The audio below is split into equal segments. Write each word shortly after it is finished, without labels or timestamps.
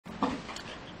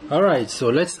Alright, so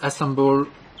let's assemble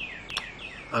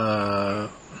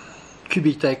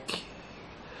Cubitek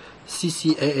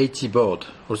CC-A80 board,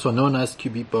 also known as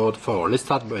Cubieboard 4. Let's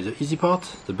start by the easy part,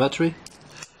 the battery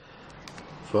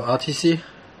for RTC.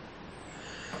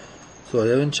 So I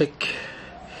haven't checked.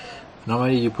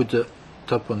 Normally you put the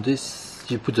top on this,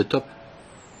 you put the top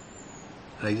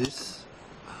like this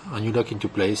and you lock into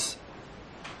place.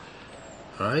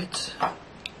 Alright,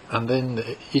 and then the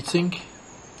heatsink.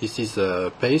 This is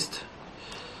paste.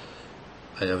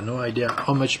 I have no idea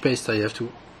how much paste I have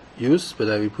to use, but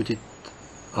I will put it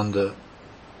on the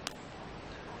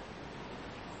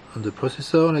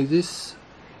processor like this.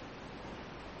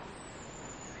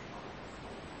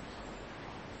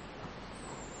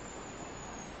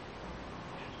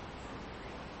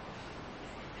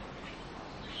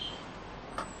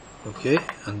 Okay,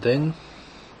 and then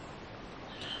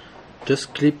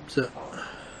just clip the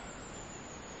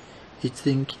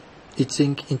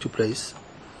heatsink into place.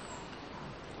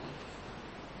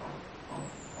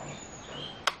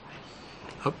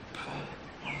 Up,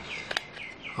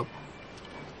 up,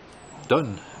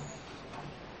 done.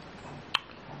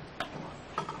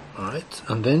 Alright,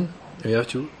 and then we have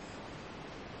to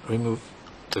remove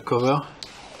the cover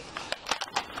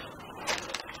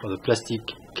for the plastic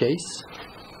case.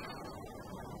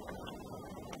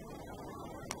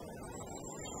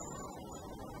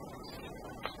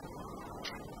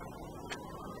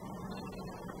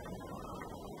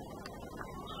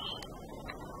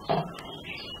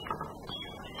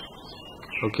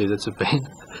 Okay, that's a pain.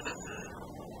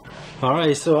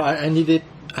 Alright, so I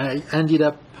ended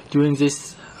up doing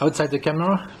this outside the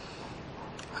camera.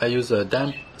 I use a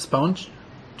damp sponge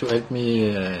to help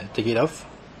me take it off.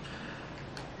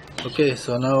 Okay,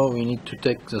 so now we need to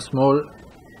take the small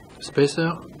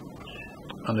spacer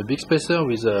and a big spacer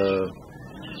with a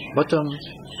bottom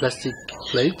plastic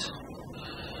plate,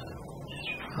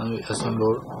 and we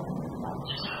assemble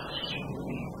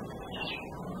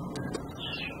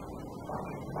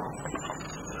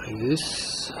like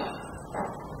this.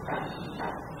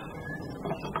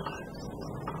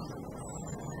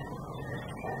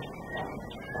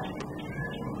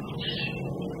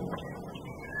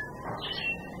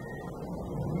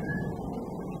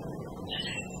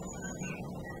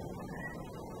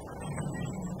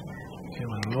 Okay,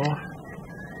 one more.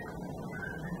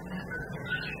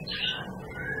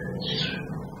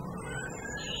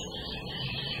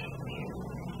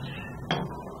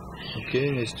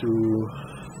 Okay, let's do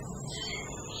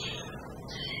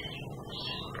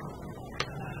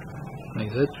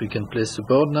like that. We can place the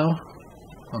board now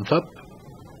on top.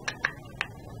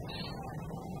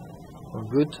 All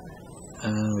good.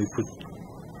 And we put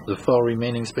the 4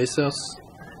 remaining spacers.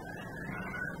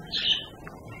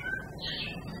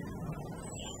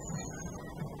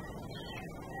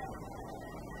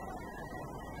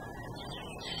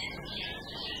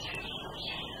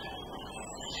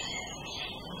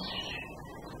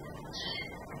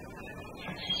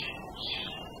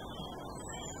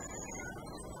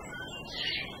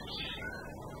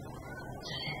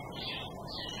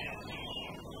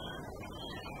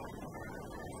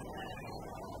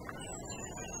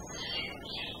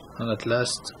 And at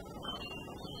last,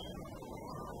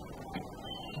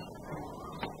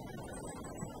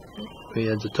 we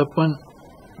add the top one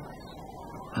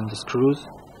and the screws.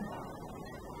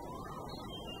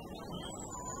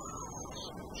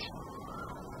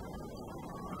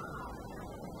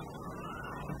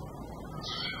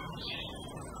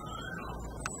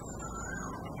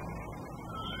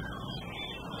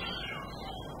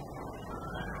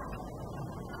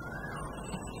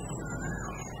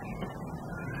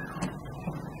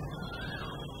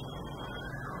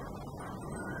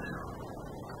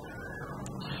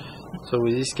 So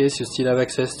with this case you still have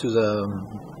access to the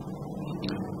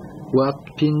word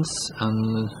pins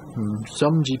and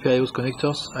some GPIOs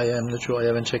connectors. I am not sure, I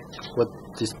haven't checked what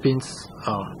these pins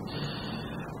are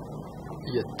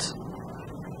yet.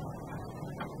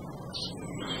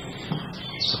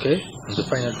 Okay, and the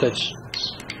final touch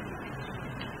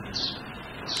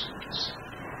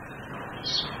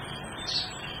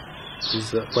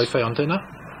is the Wi-Fi antenna,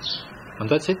 and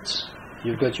that's it.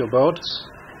 You've got your board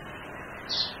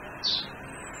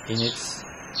in its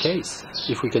case,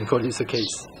 if we can call this a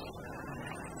case.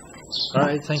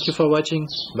 Alright, thank you for watching.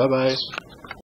 Bye bye.